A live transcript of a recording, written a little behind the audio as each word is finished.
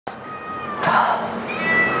Tao,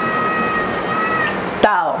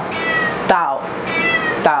 tao,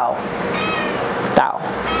 tao, tao.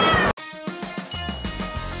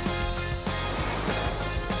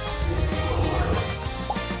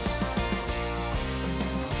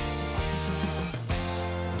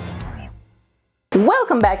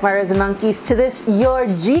 Welcome back, my resin monkeys, to this your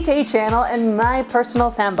GK channel and my personal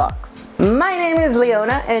sandbox. My name is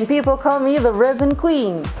Leona and people call me the Resin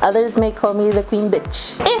Queen. Others may call me the Queen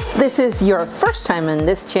Bitch. If this is your first time in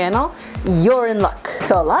this channel, you're in luck.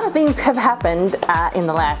 So a lot of things have happened in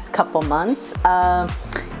the last couple months.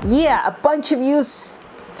 Yeah, a bunch of you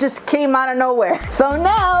just came out of nowhere. So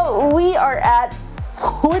now we are at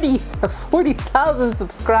 40,000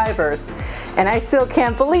 subscribers and I still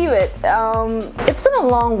can't believe it. It's been a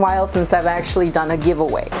long while since I've actually done a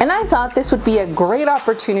giveaway, and I thought this would be a great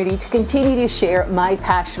opportunity to continue to share my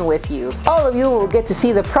passion with you. All of you will get to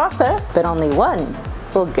see the process, but only one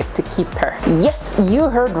will get to keep her. Yes, you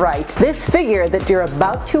heard right. This figure that you're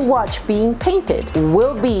about to watch being painted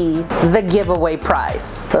will be the giveaway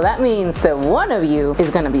prize. So that means that one of you is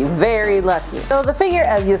going to be very lucky. So the figure,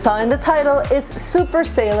 as you saw in the title, is Super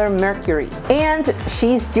Sailor Mercury, and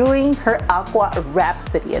she's doing her Aqua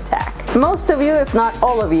Rhapsody attack. Most of you, if not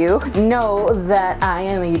all of you, know that I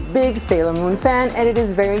am a big Sailor Moon fan and it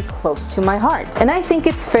is very close to my heart. And I think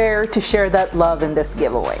it's fair to share that love in this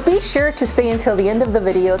giveaway. Be sure to stay until the end of the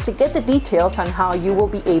video to get the details on how you will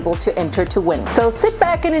be able to enter to win. So sit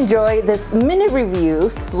back and enjoy this minute review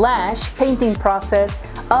 / painting process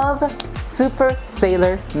of Super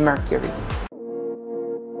Sailor Mercury.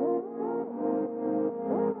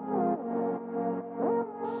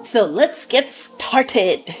 So let's get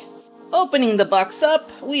started. Opening the box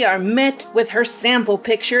up, we are met with her sample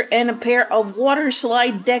picture and a pair of water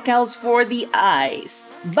slide decals for the eyes.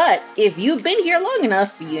 But if you've been here long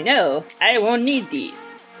enough, you know I won't need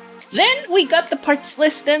these. Then we got the parts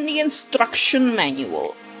list and the instruction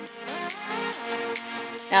manual.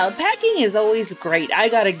 Now, packing is always great, I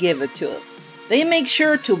gotta give it to them. They make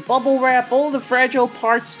sure to bubble wrap all the fragile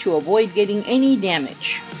parts to avoid getting any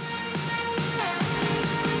damage.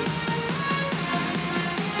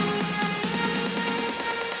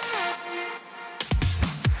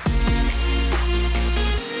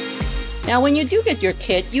 Now, when you do get your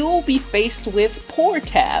kit, you will be faced with pour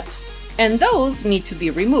tabs, and those need to be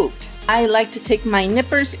removed. I like to take my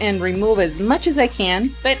nippers and remove as much as I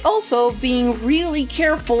can, but also being really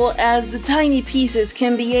careful as the tiny pieces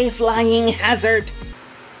can be a flying hazard.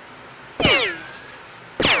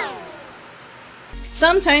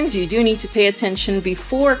 Sometimes you do need to pay attention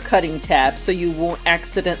before cutting tabs so you won't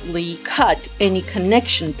accidentally cut any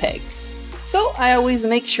connection pegs. So I always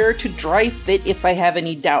make sure to dry fit if I have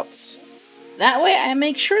any doubts. That way I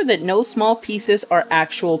make sure that no small pieces are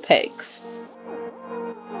actual pegs.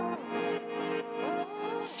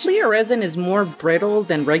 Clear resin is more brittle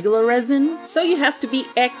than regular resin, so you have to be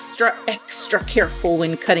extra careful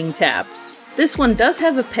when cutting tabs. This one does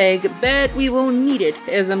have a peg, but we won't need it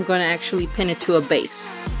as I'm going to actually pin it to a base.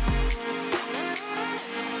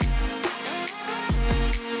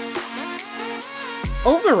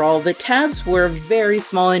 Overall, the tabs were very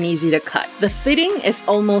small and easy to cut. The fitting is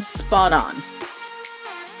almost spot on.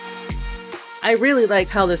 I really like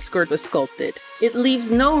how the skirt was sculpted. It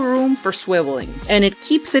leaves no room for swiveling, and it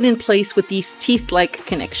keeps it in place with these teeth-like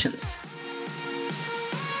connections.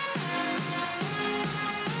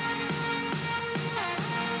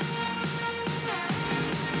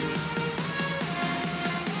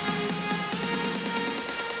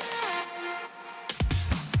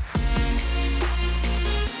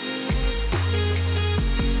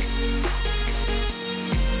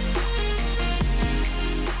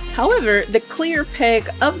 However, the clear peg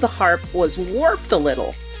of the harp was warped a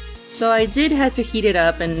little, so I did have to heat it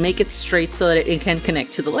up and make it straight so that it can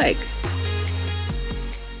connect to the leg.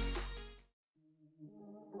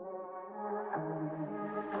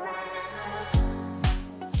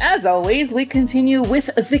 As always, we continue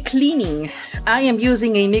with the cleaning. I am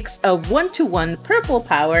using a mix of 1:1 purple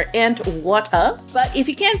power and water, but if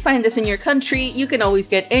you can't find this in your country, you can always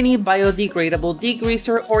get any biodegradable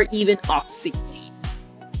degreaser or even OxyClean.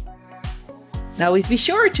 Now always be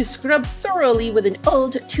sure to scrub thoroughly with an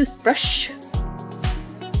old toothbrush.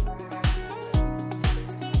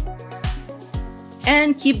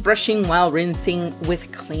 And keep brushing while rinsing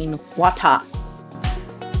with clean water.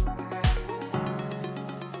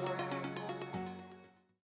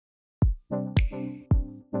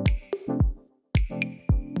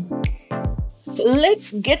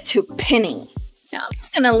 Let's get to pinning. Now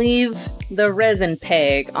I'm gonna leave the resin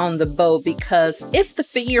peg on the bow because if the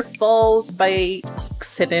figure falls by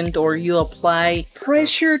accident or you apply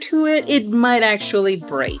pressure to it, it might actually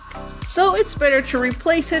break. So it's better to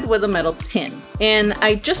replace it with a metal pin. And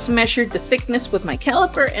I just measured the thickness with my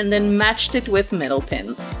caliper and then matched it with metal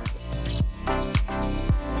pins.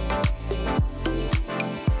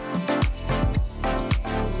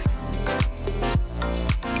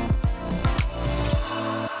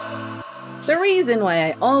 The reason why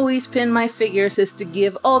I always pin my figures is to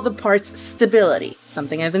give all the parts stability,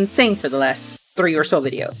 something I've been saying for the last 3 or so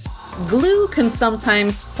videos. Glue can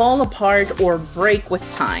sometimes fall apart or break with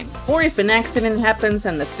time, or if an accident happens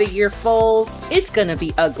and the figure falls, it's gonna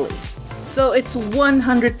be ugly. So it's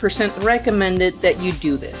 100% recommended that you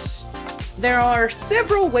do this. There are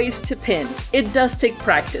several ways to pin. It does take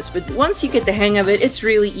practice, but once you get the hang of it, it's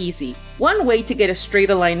really easy. One way to get a straight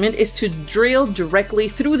alignment is to drill directly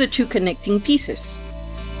through the 2 connecting pieces.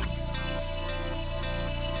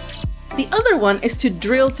 The other one is to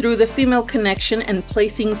drill through the female connection and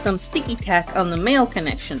placing some sticky tack on the male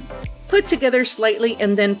connection. Put together slightly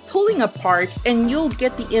and then pulling apart, and you'll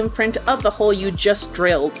get the imprint of the hole you just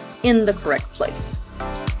drilled in the correct place.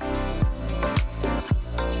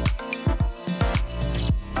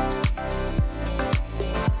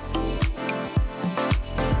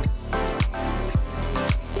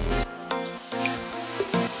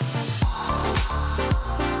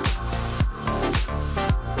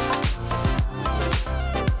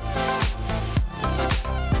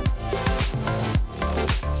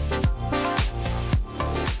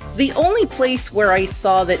 The only place where I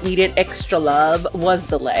saw that needed extra love was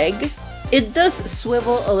the leg. It does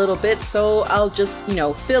swivel a little bit, so I'll just,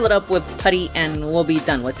 fill it up with putty and we'll be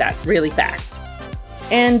done with that really fast.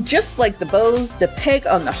 And just like the bows, the peg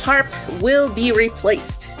on the harp will be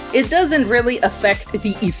replaced. It doesn't really affect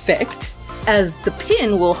the effect, as the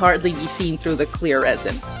pin will hardly be seen through the clear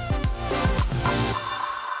resin.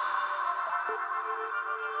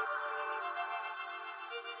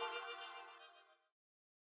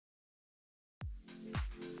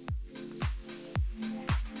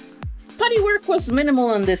 Putty work was minimal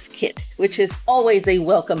on this kit, which is always a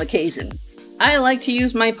welcome occasion. I like to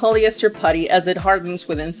use my polyester putty as it hardens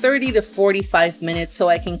within 30 to 45 minutes so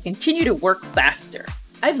I can continue to work faster.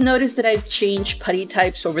 I've noticed that I've changed putty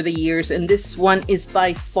types over the years, and this one is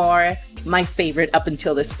by far my favorite up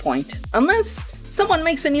until this point. Unless someone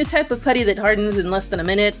makes a new type of putty that hardens in less than a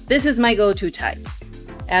minute, this is my go-to type.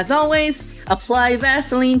 As always, apply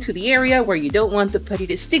Vaseline to the area where you don't want the putty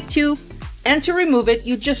to stick to, and to remove it,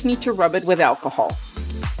 you just need to rub it with alcohol.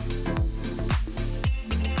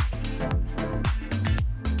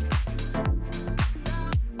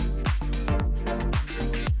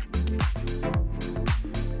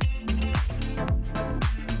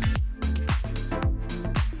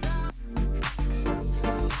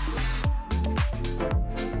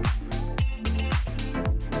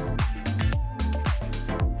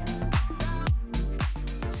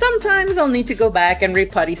 Sometimes I'll need to go back and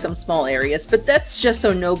reputty some small areas, but that's just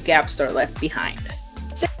so no gaps are left behind.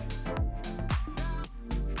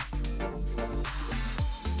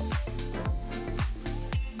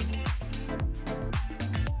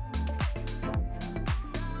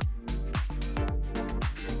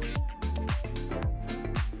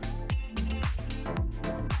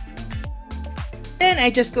 Then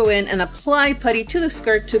I just go in and apply putty to the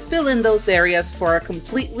skirt to fill in those areas for a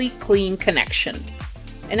completely clean connection.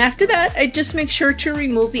 And after that, I just make sure to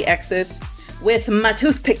remove the excess with my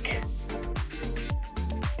toothpick.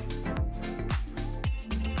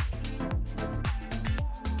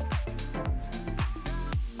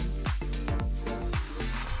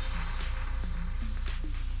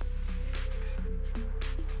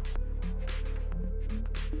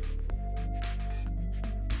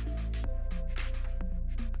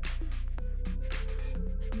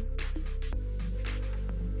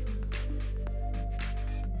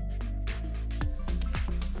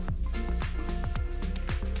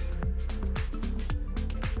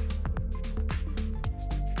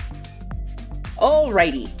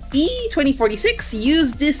 Alrighty, E2046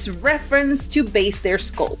 used this reference to base their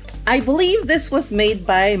scope. I believe this was made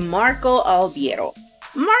by Marco Albiero.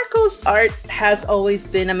 Marco's art has always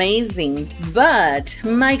been amazing, but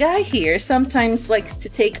my guy here sometimes likes to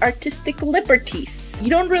take artistic liberties. You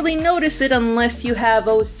don't really notice it unless you have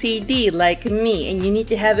OCD like me, and you need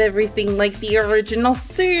to have everything like the original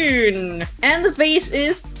scene. And the face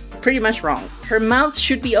is pretty much wrong. Her mouth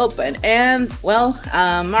should be open, and, well,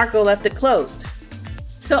 Marco left it closed.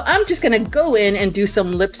 So I'm just gonna go in and do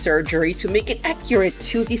some lip surgery to make it accurate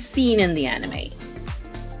to the scene in the anime.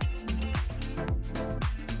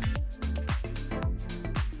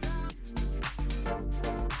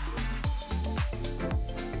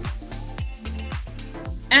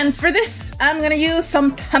 And for this, I'm gonna use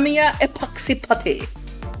some Tamiya epoxy putty.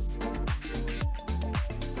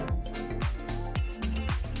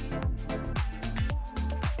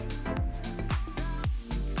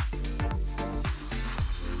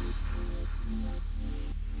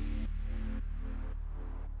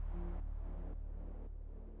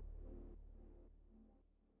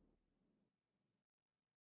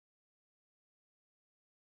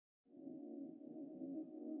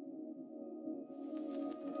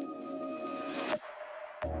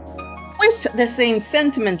 With the same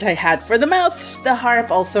sentiment I had for the mouth, the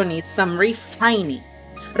harp also needs some refining,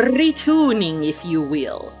 retuning if you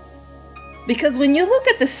will. Because when you look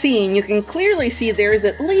at the scene, you can clearly see there is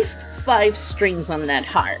at least 5 strings on that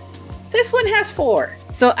harp. This one has 4,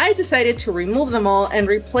 so I decided to remove them all and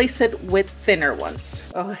replace it with thinner ones.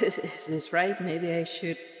 Oh, is this right? Maybe I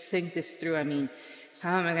should think this through. I mean,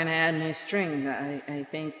 how am I gonna add new strings? I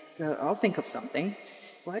think I'll think of something.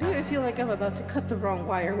 Why do I feel like I'm about to cut the wrong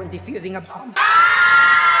wire when defusing a bomb?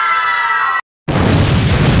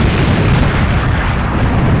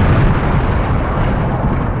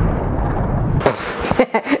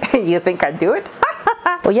 You think I'd do it?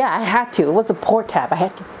 Well, yeah, I had to. It was a pour tab. I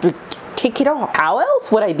had to take it off. How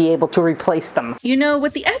else would I be able to replace them? You know,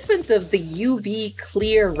 with the advent of the UV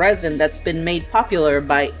clear resin that's been made popular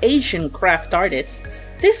by Asian craft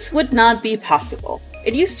artists, this would not be possible.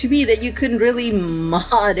 It used to be that you couldn't really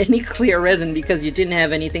mod any clear resin because you didn't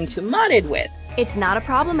have anything to mod it with. It's not a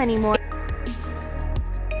problem anymore.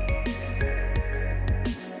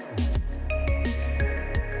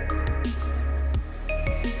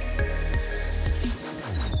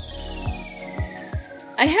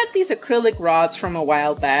 I had these acrylic rods from a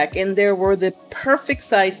while back, and they were the perfect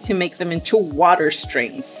size to make them into water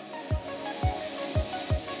strings.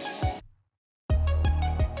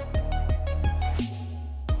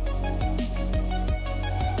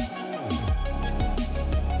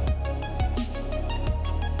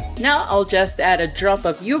 Now I'll just add a drop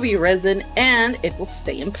of UV resin and it will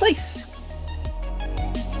stay in place.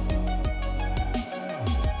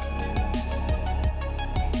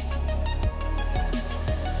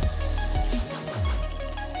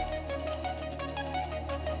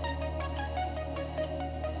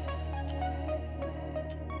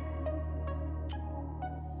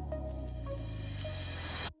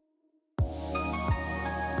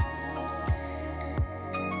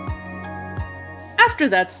 After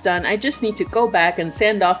that's done, I just need to go back and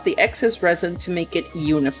sand off the excess resin to make it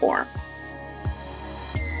uniform.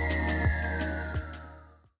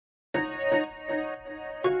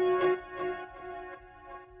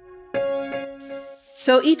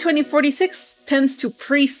 So E2046 tends to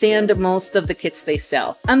pre-sand most of the kits they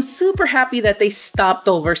sell. I'm super happy that they stopped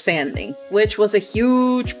over sanding, which was a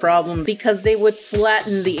huge problem because they would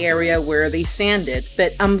flatten the area where they sanded.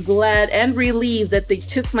 But I'm glad and relieved that they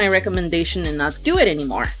took my recommendation and not do it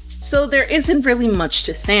anymore. So there isn't really much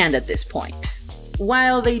to sand at this point.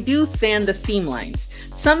 While they do sand the seam lines,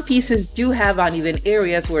 some pieces do have uneven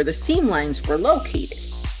areas where the seam lines were located.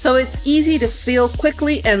 So it's easy to fill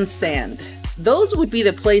quickly and sand. Those would be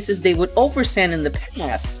the places they would oversand in the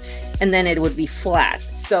past, and then it would be flat.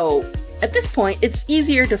 So at this point, it's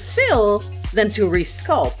easier to fill than to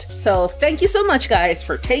resculpt. So thank you so much, guys,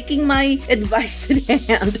 for taking my advice at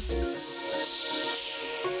hand.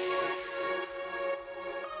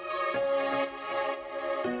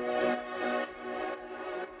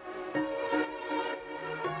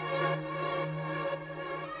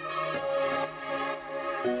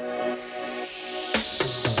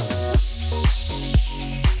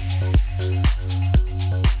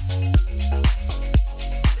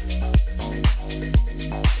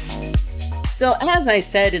 So as I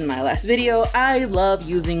said in my last video, I love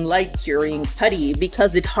using light curing putty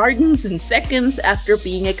because it hardens in seconds after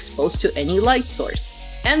being exposed to any light source.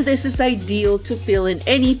 And this is ideal to fill in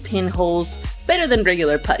any pinholes better than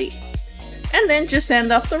regular putty. And then just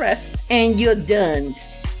sand off the rest and you're done.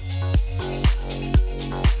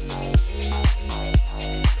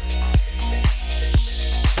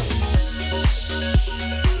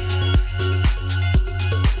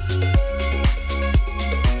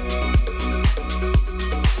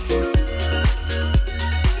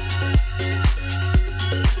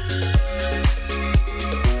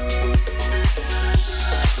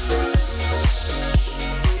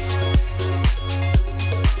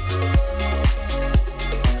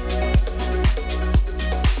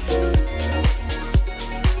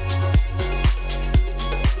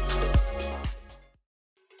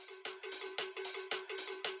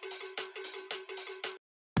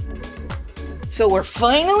 So we're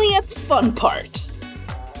finally at the fun part.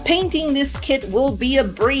 Painting this kit will be a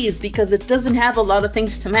breeze because it doesn't have a lot of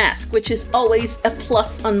things to mask, which is always a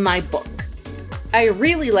plus on my book. I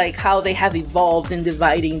really like how they have evolved in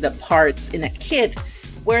dividing the parts in a kit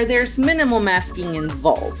where there's minimal masking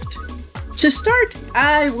involved. To start,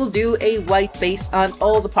 I will do a white base on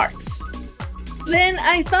all the parts. Then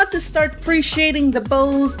I thought to start pre-shading the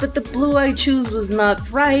bows, but the blue I chose was not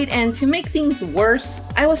right, and to make things worse,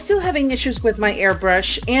 I was still having issues with my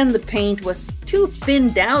airbrush and the paint was too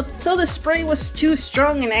thinned out, so the spray was too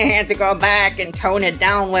strong and I had to go back and tone it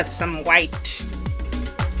down with some white.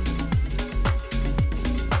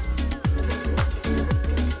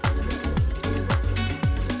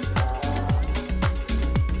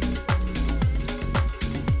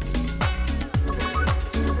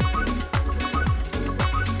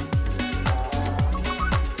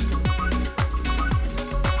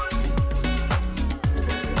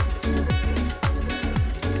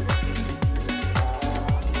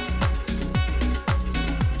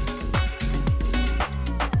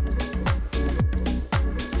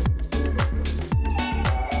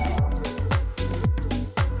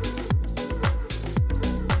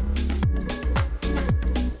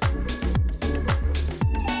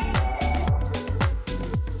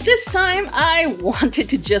 This time I wanted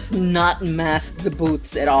to just not mask the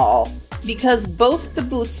boots at all, because both the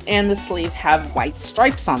boots and the sleeve have white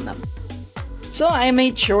stripes on them. So I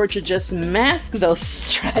made sure to just mask those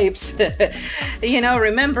stripes, you know,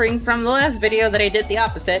 remembering from the last video that I did the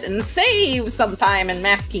opposite and save some time in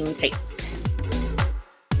masking tape.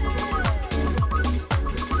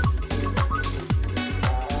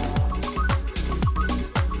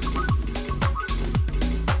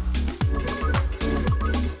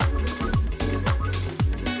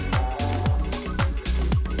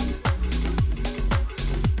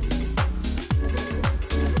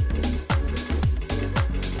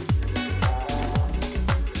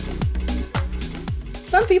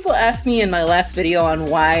 Some people asked me in my last video on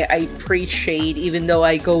why I pre-shade even though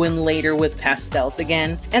I go in later with pastels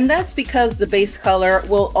again, and that's because the base color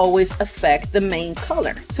will always affect the main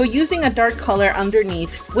color. So using a dark color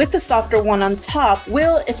underneath with the softer one on top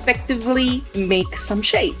will effectively make some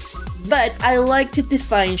shades. But I like to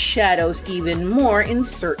define shadows even more in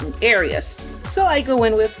certain areas. So I go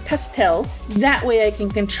in with pastels, that way I can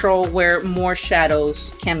control where more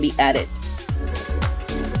shadows can be added.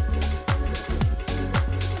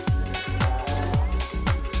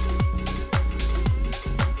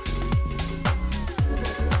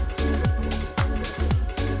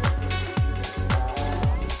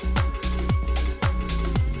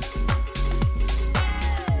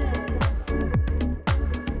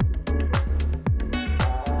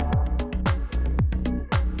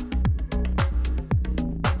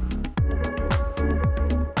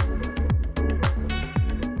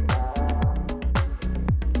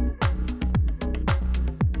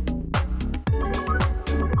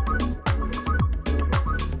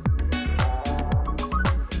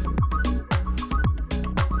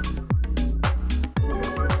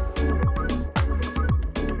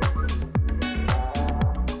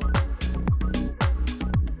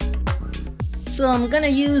 So I'm gonna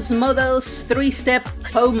use Modo's 3-step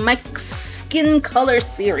Pro Mix Skin Color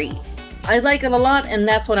Series. I like it a lot and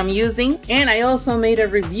that's what I'm using. And I also made a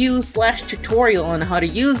review / tutorial on how to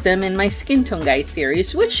use them in my Skin Tone Guide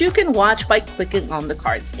series, which you can watch by clicking on the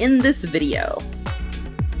cards in this video.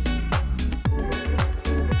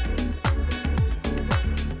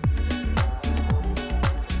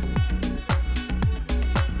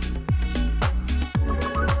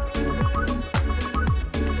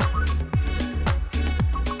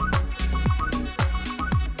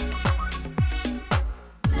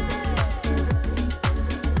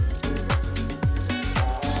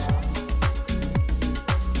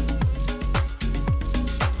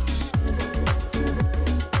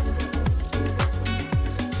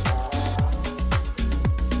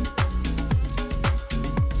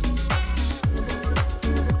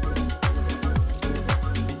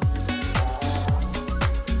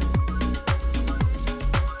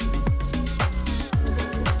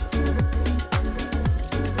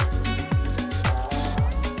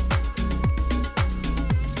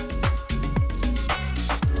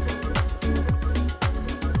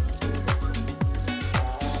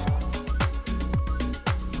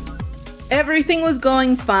 Everything was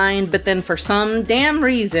going fine, but then for some damn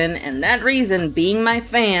reason, and that reason being my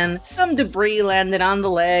fan, some debris landed on the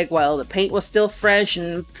leg while the paint was still fresh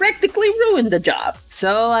and practically ruined the job.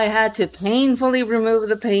 So I had to painfully remove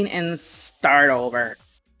the paint and start over.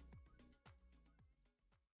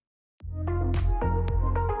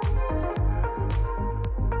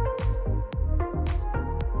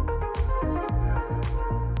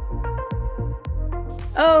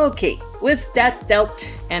 Okay, with that dealt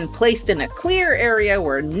and placed in a clear area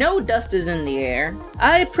where no dust is in the air,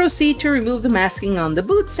 I proceed to remove the masking on the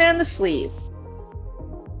boots and the sleeve.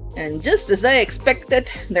 And just as I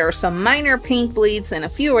expected, there are some minor paint bleeds and a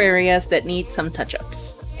few areas that need some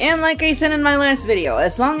touch-ups. And like I said in my last video,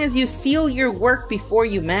 as long as you seal your work before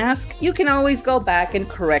you mask, you can always go back and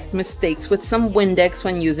correct mistakes with some Windex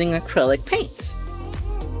when using acrylic paints.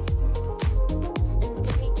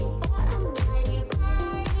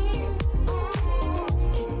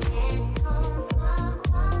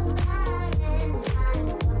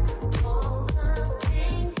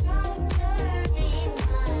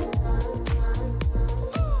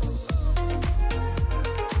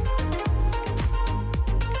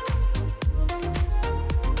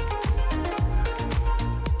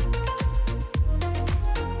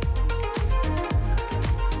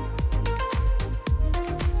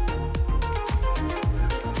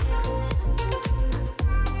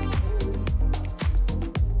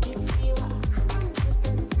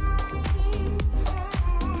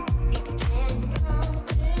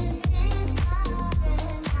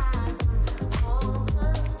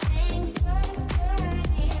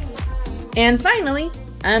 And finally,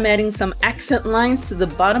 I'm adding some accent lines to the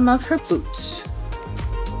bottom of her boots.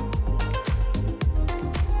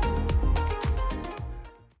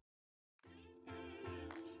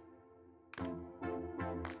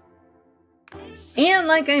 And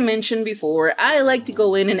like I mentioned before, I like to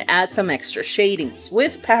go in and add some extra shadings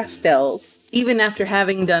with pastels, even after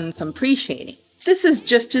having done some pre-shading. This is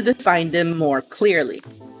just to define them more clearly.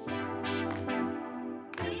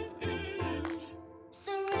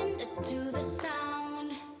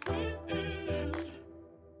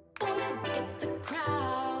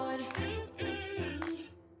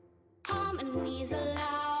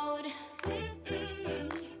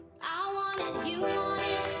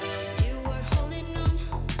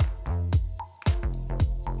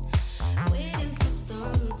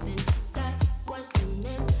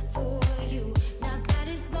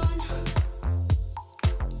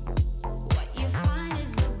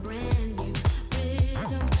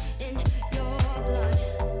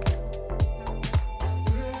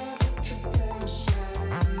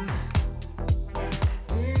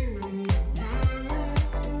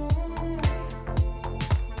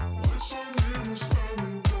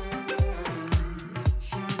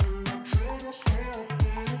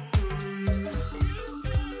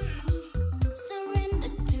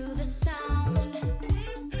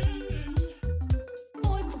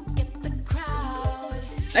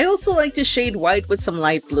 I also like to shade white with some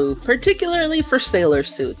light blue, particularly for sailor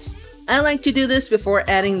suits. I like to do this before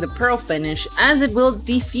adding the pearl finish, as it will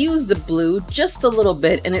diffuse the blue just a little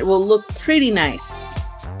bit and it will look pretty nice.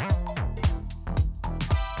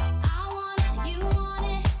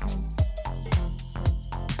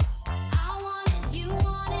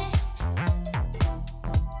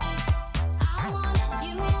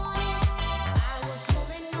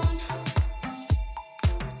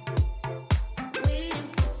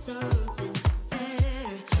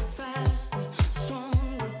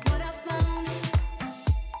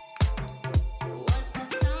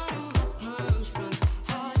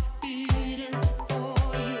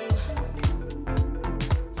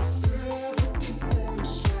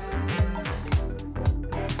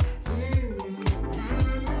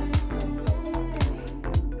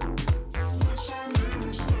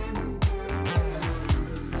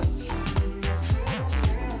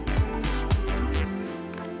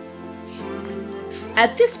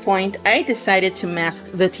 At this point, I decided to mask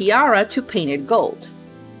the tiara to painted gold.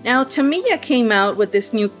 Now, Tamiya came out with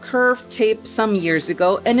this new curved tape some years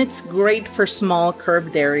ago, and it's great for small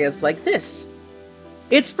curved areas like this.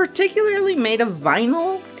 It's particularly made of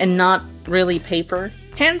vinyl and not really paper,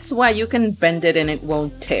 hence why you can bend it and it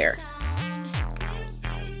won't tear.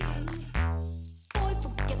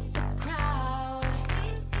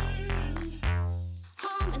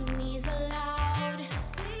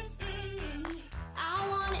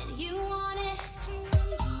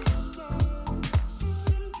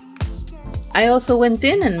 I also went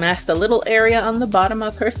in and masked a little area on the bottom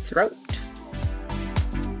of her throat.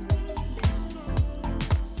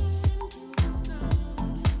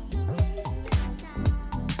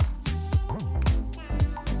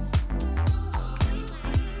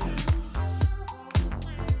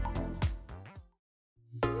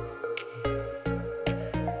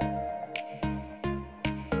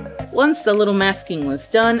 Once the little masking was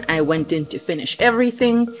done, I went in to finish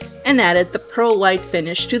everything and added the pearl white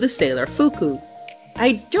finish to the sailor fuku.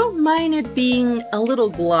 I don't mind it being a little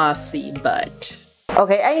glossy, but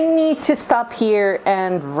Okay, I need to stop here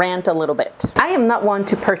and rant a little bit. I am not one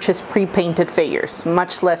to purchase pre-painted figures,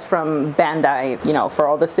 much less from Bandai, you know, for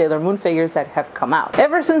all the Sailor Moon figures that have come out.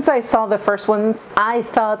 Ever since I saw the first ones, I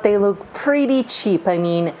thought they looked pretty cheap. I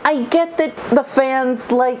mean, I get that the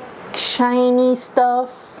fans like shiny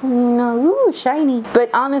stuff, you know, ooh, shiny. But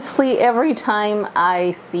honestly, every time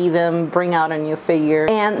I see them bring out a new figure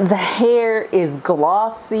and the hair is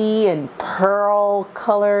glossy and pearl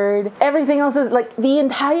colored, everything else is like, the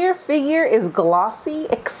entire figure is glossy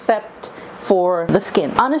except for the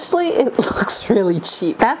skin. Honestly, it looks really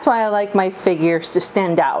cheap. That's why I like my figures to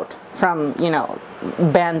stand out from, you know,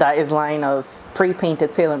 Bandai's line of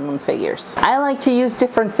pre-painted Sailor Moon figures. I like to use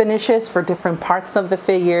different finishes for different parts of the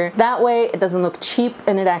figure. That way it doesn't look cheap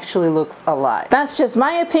and it actually looks alive. That's just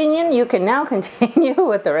my opinion. You can now continue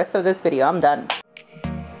with the rest of this video. I'm done.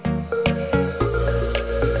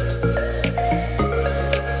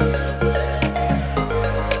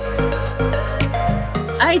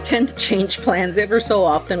 I tend to change plans ever so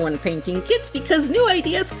often when painting kits because new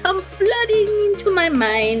ideas come flooding into my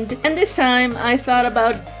mind. And this time I thought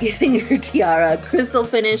about giving her tiara a crystal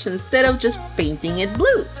finish instead of just painting it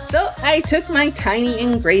blue. So I took my tiny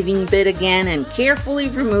engraving bit again and carefully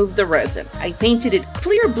removed the resin. I painted it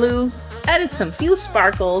clear blue, added some few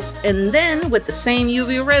sparkles, and then with the same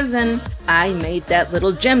UV resin, I made that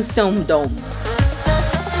little gemstone dome.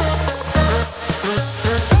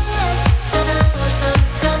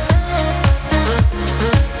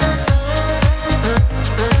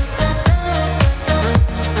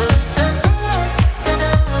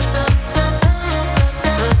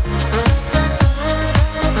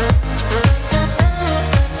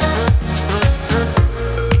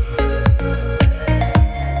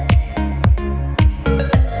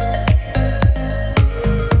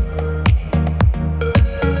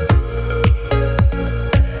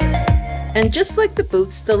 And just like the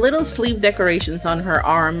boots, the little sleeve decorations on her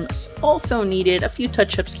arms also needed a few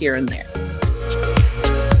touch-ups here and there.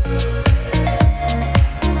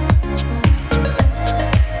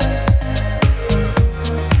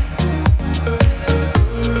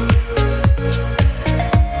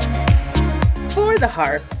 For the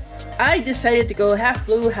harp, I decided to go half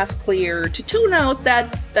blue, half clear to tune out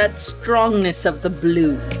that strongness of the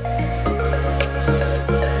blue.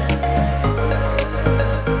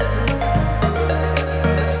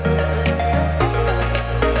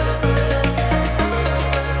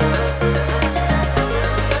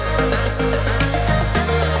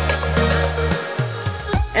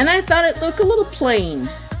 And I thought it looked a little plain,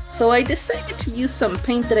 so I decided to use some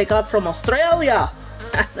paint that I got from Australia.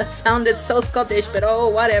 That sounded so Scottish, but oh,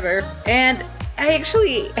 whatever. And I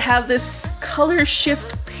actually have this color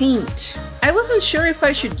shift paint. I wasn't sure if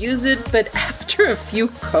I should use it, but after a few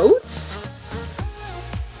coats,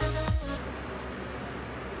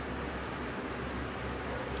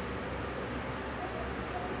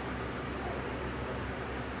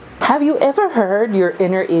 have you ever heard your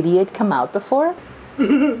inner idiot come out before?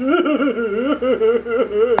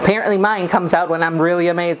 Apparently mine comes out when I'm really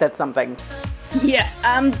amazed at something. Yeah,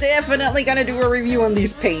 I'm definitely gonna do a review on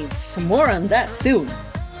these paints. More on that soon.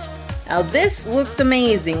 Now this looked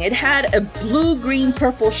amazing. It had a blue, green,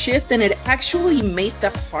 purple shift and it actually made the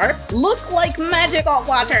harp look like magical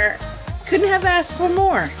water. Couldn't have asked for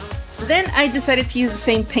more. Then I decided to use the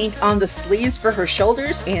same paint on the sleeves for her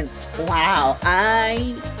shoulders and wow,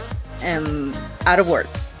 I am out of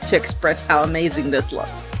words to express how amazing this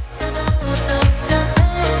looks.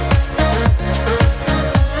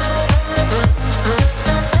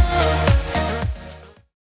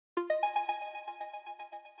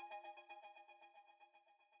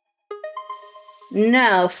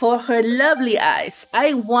 Now for her lovely eyes,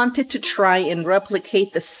 I wanted to try and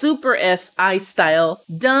replicate the Super S eye style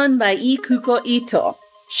done by Ikuko Ito.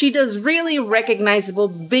 She does really recognizable,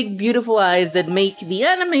 big, beautiful eyes that make the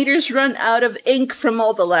animators run out of ink from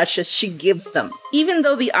all the lashes she gives them. Even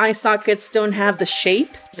though the eye sockets don't have the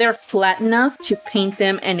shape, they're flat enough to paint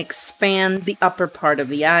them and expand the upper part of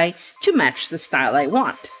the eye to match the style I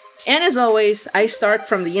want. And as always, I start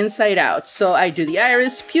from the inside out, so I do the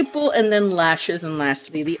iris, pupil, and then lashes, and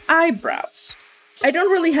lastly the eyebrows. I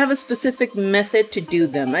don't really have a specific method to do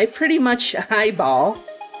them. I pretty much eyeball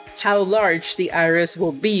how large the iris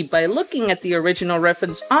will be by looking at the original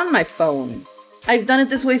reference on my phone. I've done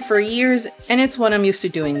it this way for years, and it's what I'm used to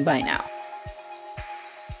doing by now.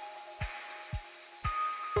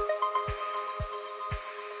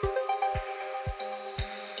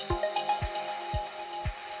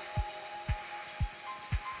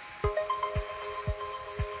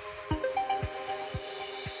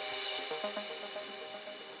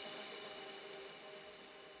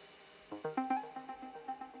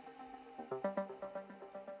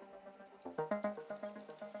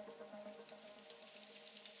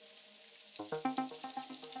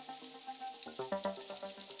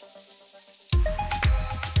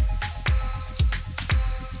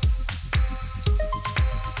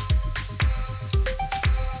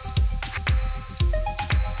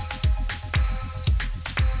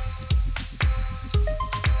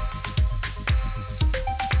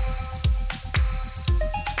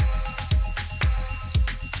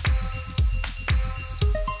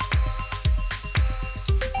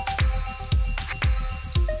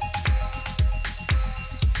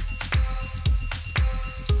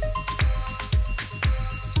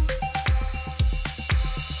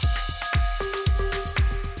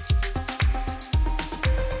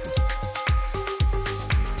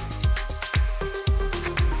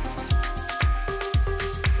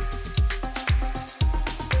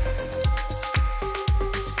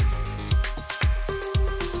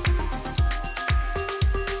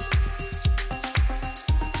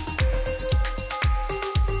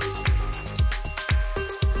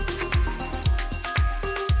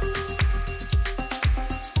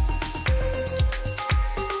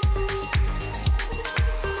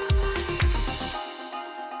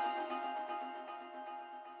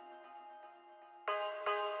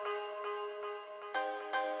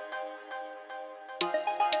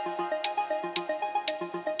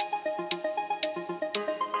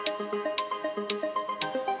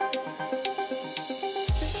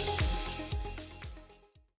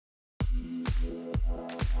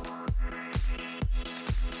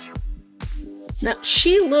 Now,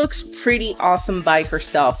 she looks pretty awesome by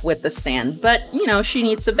herself with the stand, but you know, she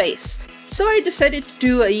needs a base. So I decided to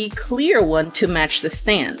do a clear one to match the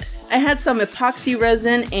stand. I had some epoxy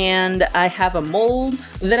resin and I have a mold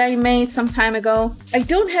that I made some time ago. I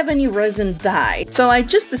don't have any resin dye, so I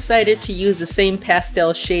just decided to use the same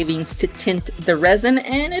pastel shavings to tint the resin,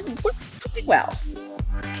 and it worked pretty well.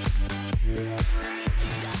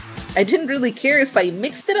 I didn't really care if I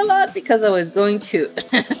mixed it a lot because I was going to,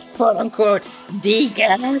 quote unquote,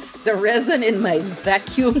 degas the resin in my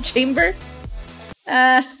vacuum chamber.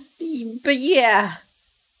 But yeah,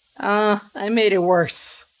 I made it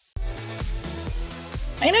worse.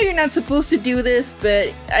 I know you're not supposed to do this,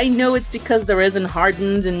 but I know it's because the resin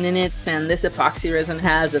hardens in minutes and this epoxy resin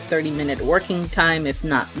has a 30-minute working time, if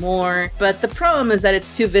not more. But the problem is that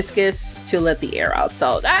it's too viscous to let the air out,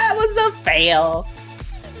 so that was a fail.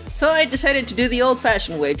 So I decided to do the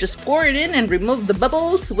old-fashioned way, just pour it in and remove the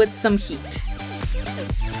bubbles with some heat.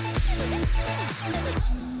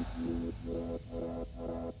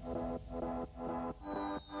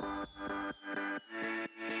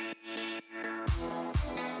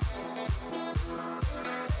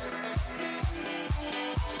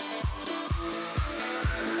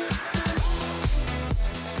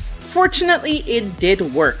 Fortunately, it did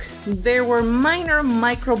work. There were minor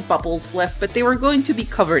micro bubbles left, but they were going to be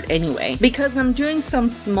covered anyway, because I'm doing some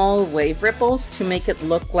small wave ripples to make it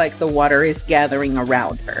look like the water is gathering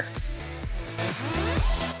around her.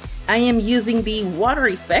 I am using the water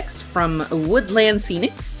effects from Woodland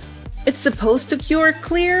Scenics. It's supposed to cure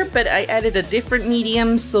clear, but I added a different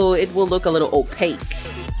medium so it will look a little opaque.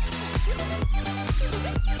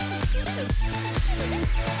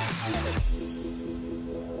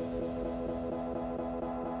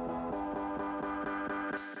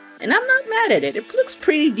 And I'm not mad at it, it looks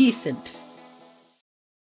pretty decent.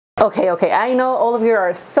 Okay, I know all of you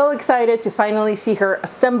are so excited to finally see her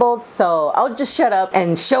assembled, so I'll just shut up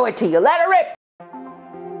and show it to you. Let her rip!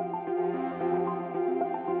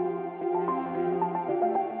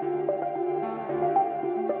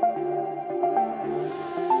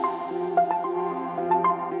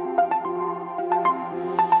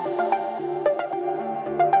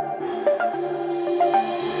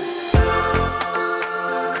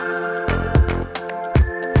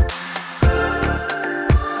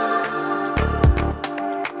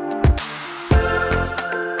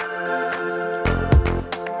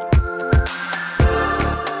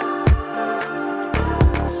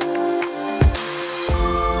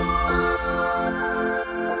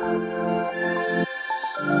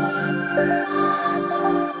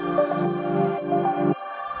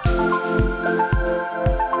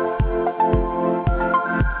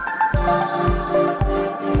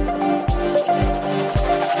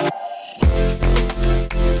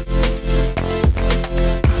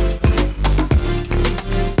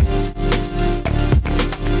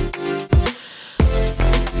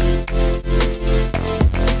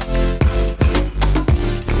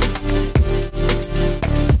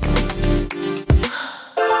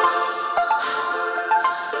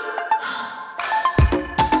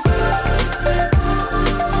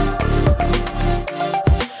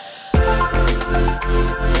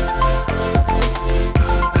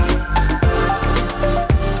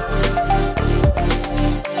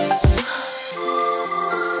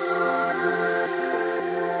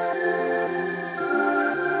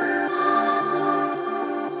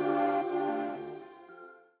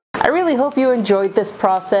 I really hope you enjoyed this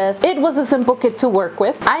process. It was a simple kit to work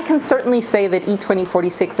with. I can certainly say that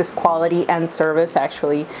E2046's quality and service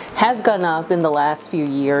actually has gone up in the last few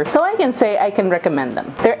years, so I can say I can recommend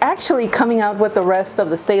them. They're actually coming out with the rest of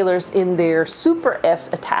the sailors in their Super S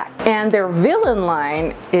attack, and their villain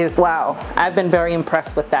line is wow. I've been very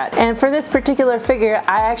impressed with that. And for this particular figure,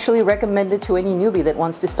 I actually recommend it to any newbie that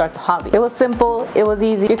wants to start the hobby. It was simple, it was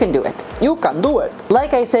easy, you can do it. You can do it!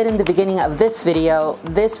 Like I said in the beginning of this video,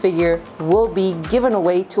 this figure will be given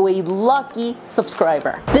away to a lucky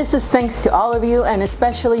subscriber. This is thanks to all of you, and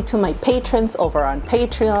especially to my patrons over on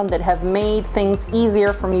Patreon that have made things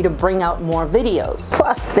easier for me to bring out more videos.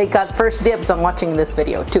 Plus, they got first dibs on watching this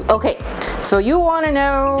video too. Okay, so you want to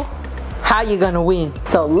know how you gonna win.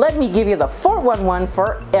 So let me give you the 411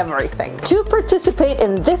 for everything. To participate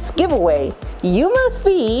in this giveaway, you must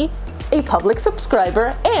be a public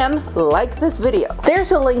subscriber and like this video.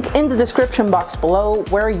 There's a link in the description box below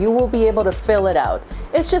where you will be able to fill it out.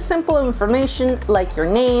 It's just simple information like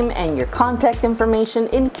your name and your contact information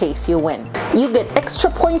in case you win. You get extra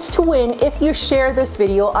points to win if you share this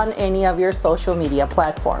video on any of your social media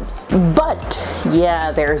platforms. But,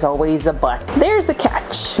 yeah, there's always a but. There's a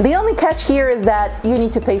catch. The only catch here is that you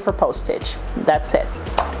need to pay for postage. That's it.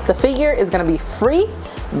 The figure is gonna be free,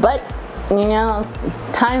 but you know,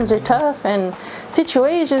 times are tough and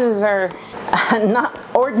situations are not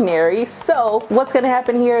ordinary. So what's gonna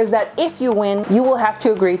happen here is that if you win, you will have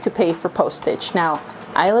to agree to pay for postage. Now,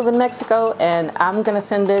 I live in Mexico and I'm gonna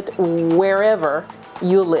send it wherever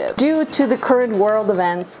you live. Due to the current world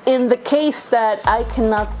events, in the case that I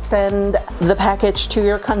cannot send the package to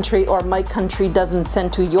your country or my country doesn't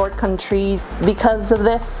send to your country because of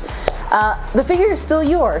this, the figure is still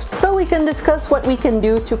yours, so we can discuss what we can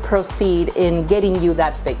do to proceed in getting you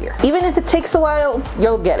that figure. Even if it takes a while,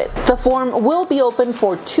 you'll get it. The form will be open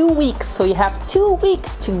for 2 weeks, so you have 2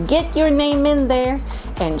 weeks to get your name in there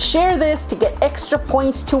and share this to get extra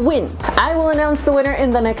points to win. I will announce the winner in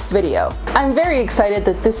the next video. I'm very excited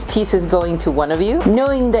that this piece is going to one of you.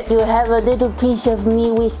 Knowing that you have a little piece of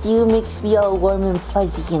me with you makes me all warm and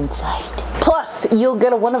fuzzy inside. Plus, you'll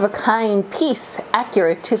get a one-of-a-kind piece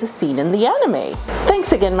accurate to the scene in the anime.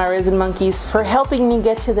 Thanks again, my resin monkeys, for helping me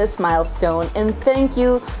get to this milestone, and thank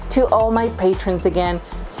you to all my patrons again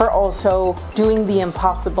for also doing the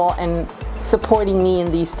impossible and supporting me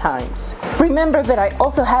in these times. Remember that I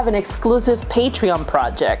also have an exclusive Patreon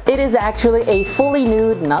project. It is actually a fully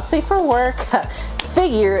nude, not safe for work,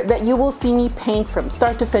 figure that you will see me paint from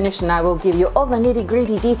start to finish, and I will give you all the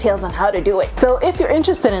nitty-gritty details on how to do it. So if you're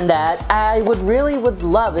interested in that, I would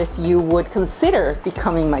love if you would consider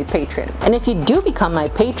becoming my patron. And if you do become my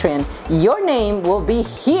patron, your name will be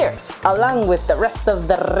here along with the rest of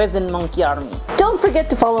the Resin Monkey Army. Don't forget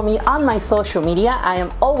to follow me on my social media. I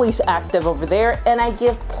am always active over there, and I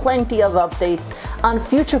give plenty of updates on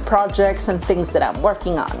future projects and things that I'm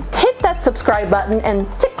working on. Hit that subscribe button and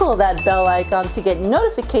tickle that bell icon to get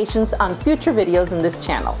notifications on future videos in this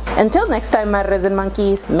channel. Until next time, my resin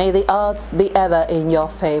monkeys, may the odds be ever in your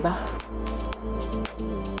favor.